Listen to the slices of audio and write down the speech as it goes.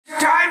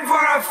time for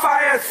a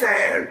fire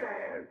sale!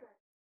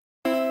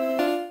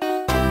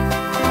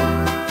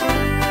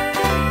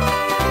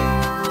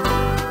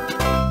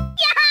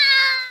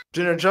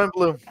 Junior, join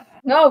blue.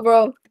 No,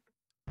 bro.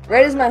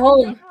 Red is my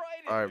home.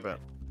 Alright, bet.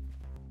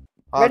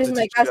 Red is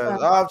my casa.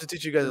 I'll have to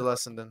teach you guys a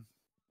lesson then.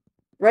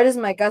 Red is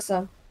my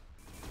casa.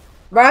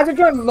 Bro, I have to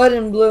join mud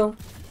and blue.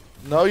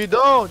 No, you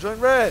don't. Join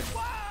red.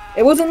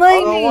 It wasn't I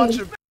letting don't want me.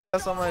 your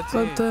ass on my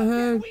team. What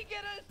the heck?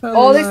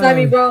 Oh, they sniped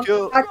me, bro.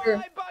 Kill-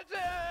 Hacker.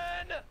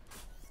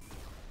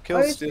 Kill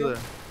Are you Steeler.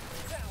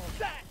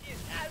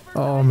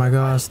 Oh my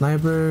god,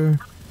 sniper.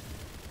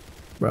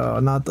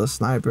 Bro, not the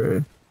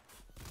sniper.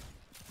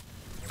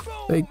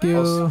 Thank you.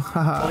 Only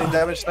Haha.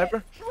 damage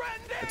sniper?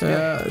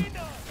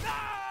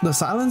 The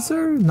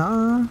silencer?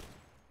 Nah. Yeah,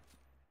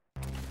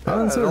 it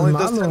Silencer only is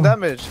does 10 malo.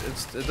 damage.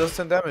 It does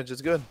 10 damage.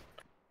 It's good.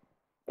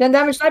 10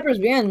 damage snipers,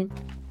 bien.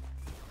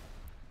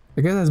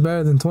 I guess that's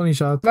better than 20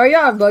 shots. Bro, y'all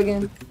are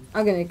bugging.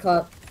 I'm gonna get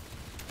caught.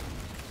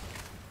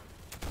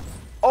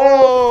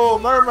 Oh,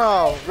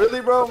 Mermau.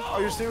 Really, bro?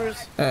 Are you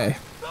serious? Hey.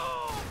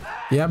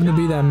 You happen to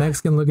be that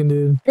Mexican looking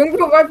dude. Bring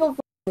the rifle.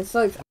 It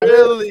sucks.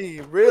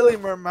 Really? Really,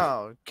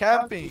 Mermau?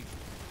 Camping?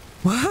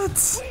 What?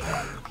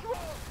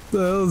 The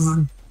hell's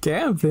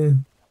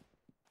camping?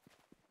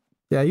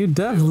 Yeah, you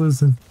def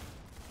losing.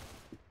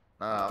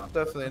 Nah, I'm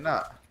definitely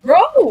not.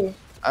 Bro!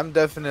 I'm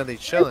definitely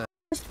chilling.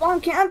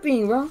 Spawn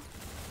camping, bro.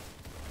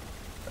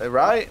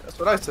 Right? That's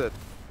what I said.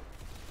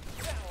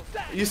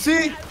 You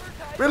see?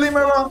 Really,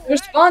 Mermau? You're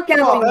spawn Come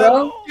camping, on, man.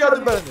 bro. You gotta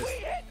do better than this.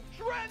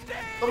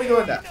 Don't be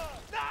doing that.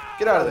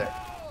 Get out of there.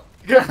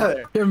 Get out of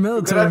there. You're a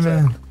military Cucaracha.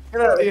 man.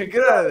 Get out of here.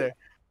 Get out of there.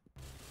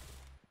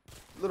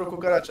 Little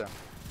cucaracha.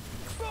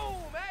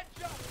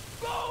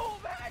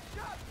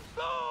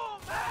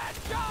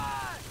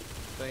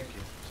 Thank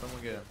you.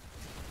 Someone get him.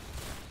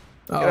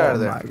 Oh out of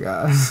there. my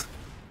god.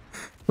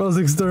 Bro's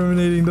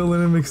exterminating, don't let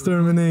him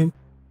exterminate.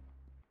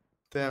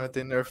 Damn it,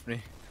 they nerfed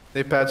me.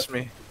 They patched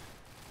me.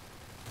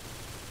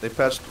 They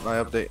patched my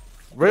update.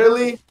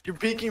 Really? You're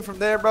peeking from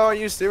there, bro? Are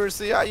you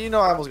seriously? You know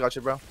I almost got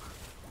you, bro.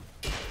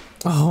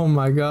 Oh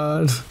my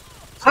god.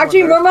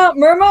 Actually,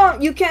 Murmur,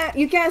 you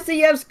can't say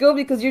you have skill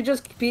because you're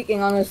just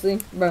peeking, honestly,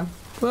 bro.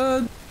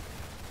 What?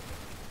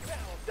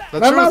 The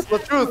Murmur. truth, the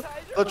truth,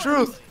 the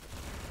truth.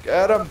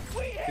 Get him.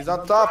 He's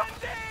on top.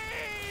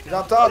 He's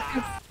on top.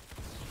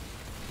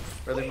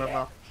 Really,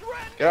 Murmur?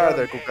 Get out of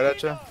there,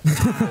 cucaracha.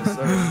 Yes,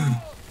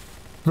 sir.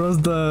 Bro's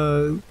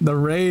the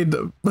raid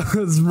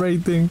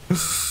raid thing.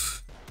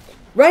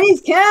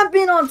 Rennie's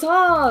camping on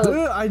top. Dude,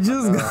 I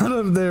just got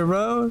up there,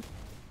 bro.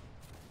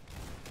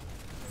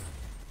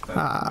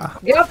 Ah.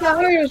 Get off the high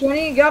horse,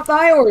 Rennie. Get off the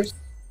high horse.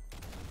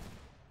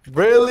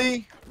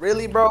 Really?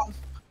 Really, bro?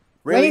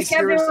 Really? Rennie's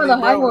camping Seriously, on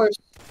the high bro? horse.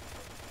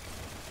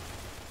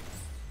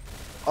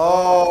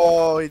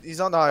 Oh, he's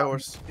on the high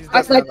horse. He's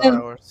I definitely on sniped the high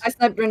him. horse. I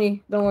sniped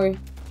Rennie. Don't worry.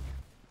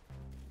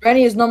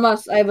 Rennie is no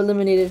must. I have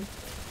eliminated.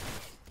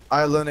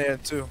 I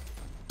eliminated too.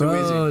 Too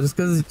Bro, easy.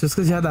 just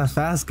cause you had that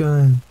fast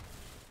gun.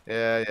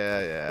 Yeah.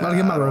 About to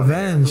get my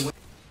revenge.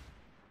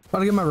 About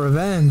to get my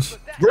revenge.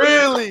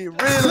 Really? Really?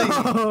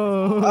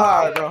 Oh.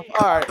 Alright, bro.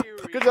 Alright.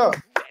 Good job.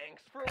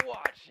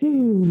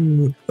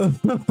 Ooh.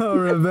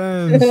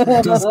 Revenge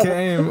just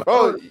came.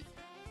 Bro,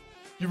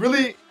 you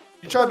really?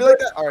 You trying to be like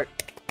that? Alright.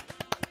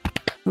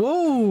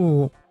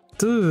 Whoa,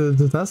 dude,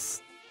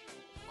 that's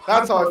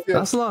That's how I feel.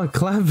 a lot of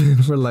clapping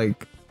for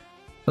like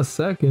a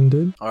second,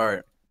 dude.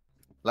 Alright.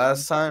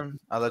 Last time,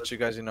 I let you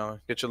guys,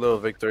 get your little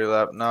victory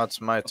lap. Now it's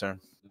my turn.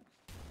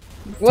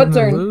 What Didn't I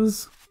turn?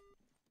 lose?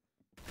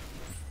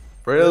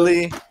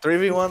 Really?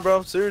 3v1,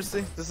 bro?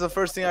 Seriously? This is the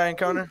first thing I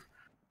encounter?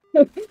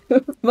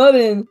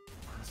 Muddin.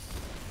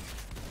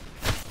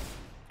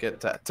 Get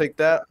that. Take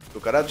that.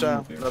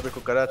 Cucaracha. Another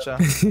cucaracha.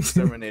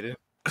 Exterminated.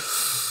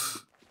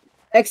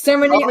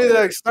 Exterminate. Call me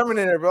the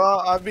exterminator, bro.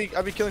 I'll be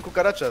killing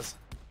cucarachas.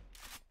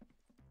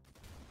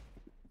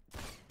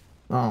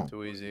 Oh,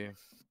 Too easy.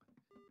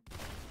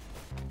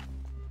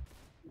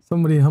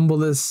 somebody humble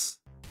this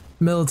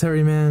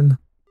military man.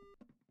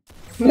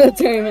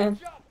 Military man.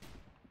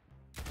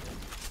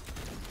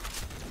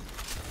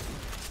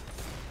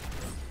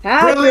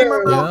 Really, Hacker.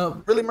 Murmur?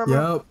 Yep. Really,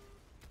 Murmur? Yep.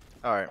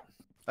 Alright.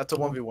 That's a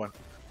 1v1.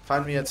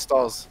 Find me at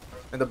stalls.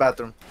 In the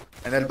bathroom.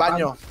 En el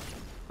baño.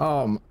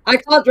 I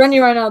caught Rennie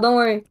right now. Don't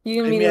worry.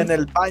 You can Meet meet me en him.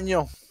 el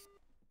baño.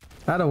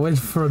 I had to wait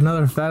for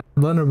another fat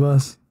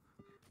blunderbuss.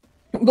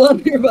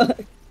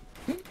 Blunderbuss.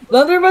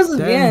 Blunderbuss is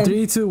Damn, bien.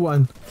 3, 2,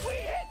 1.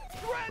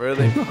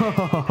 Really?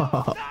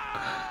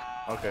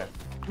 Okay.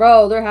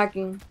 Bro, they're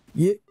hacking.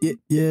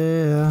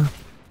 Yeah.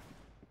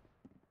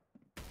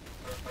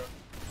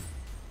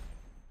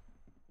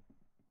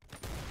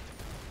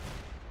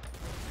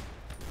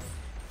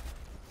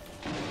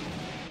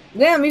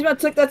 Damn, he's about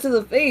to take that to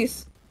the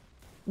face.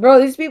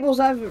 Bro, these people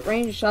have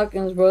ranged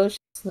shotguns, bro. This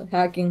shit's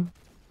hacking.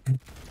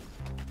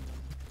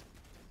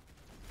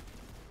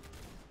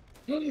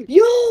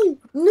 Yo!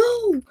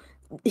 No!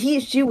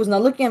 She was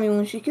not looking at me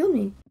when she killed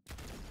me.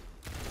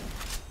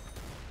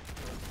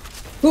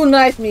 Who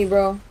knifed me,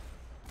 bro?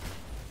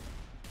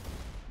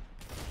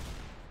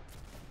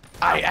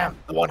 I am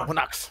the one who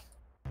knocks.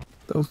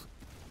 The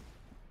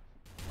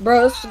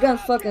Bro, this gun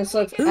fucking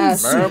sucks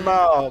ass.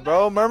 Murmur,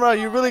 bro. Murmur,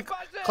 you really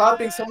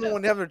clapping someone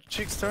when they have their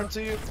cheeks turned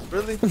to you?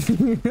 Really?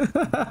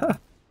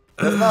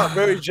 That's not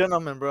very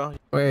gentleman, bro.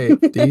 Wait,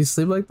 do you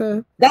sleep like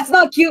that? That's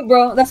not cute,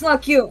 bro. That's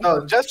not cute.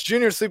 No, Jess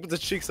Jr. sleep with his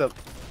cheeks up.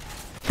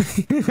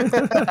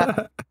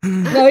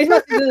 No, he's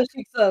not doing the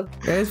cheeks up.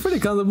 Yeah, it's pretty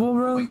comfortable,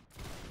 bro.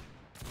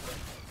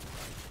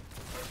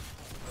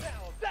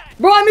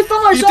 Bro, I missed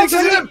all my He shots.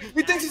 thinks he's him!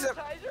 He thinks he's him!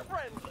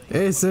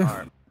 Hey, sir.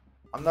 Alright.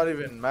 I'm not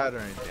even mad or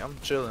anything. I'm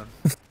chilling.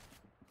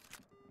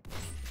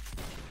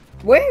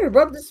 Where,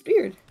 bro?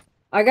 Disappeared.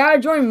 I gotta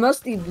join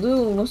Musty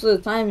Blue most of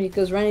the time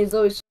because Randy's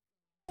always.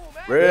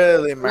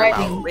 Really, man?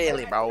 Right.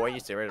 Really, bro? What are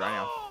you serious right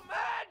now?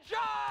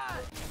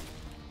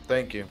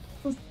 Thank you.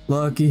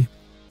 Lucky.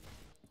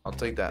 I'll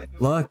take that.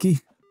 Lucky.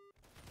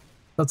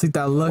 I'll take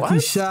that lucky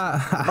What?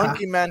 shot.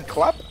 Monkey man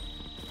clap?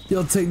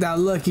 You'll take that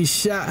lucky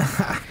shot.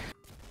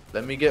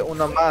 Let me get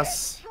una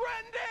más.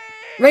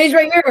 Randy's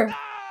right here.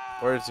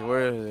 Where is he?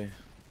 Where is he?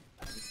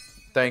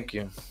 Thank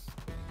you.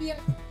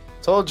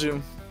 Told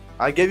you.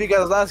 I gave you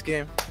guys last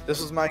game.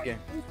 This was my game.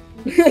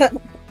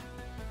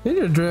 Take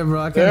your drip,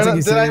 bro. I can't take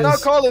you Did I serious.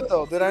 not call it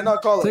though? Did I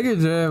not call Take it?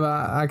 your drip.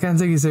 I can't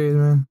take you serious,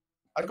 man.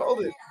 I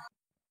called it.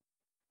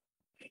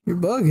 You're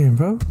bugging,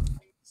 bro.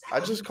 I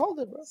just called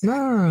it, bro.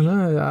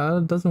 No,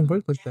 it doesn't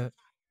work like that.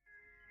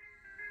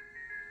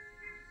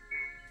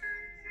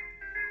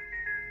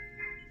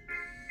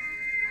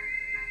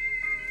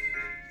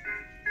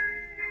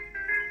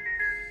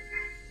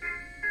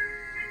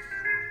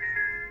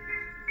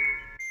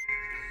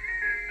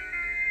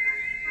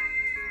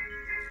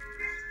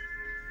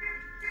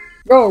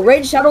 Bro,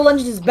 Raid Shadow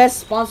Legends is best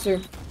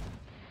sponsor.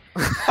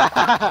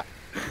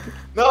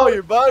 No,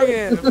 you're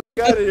bugging.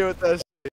 Get out of here with that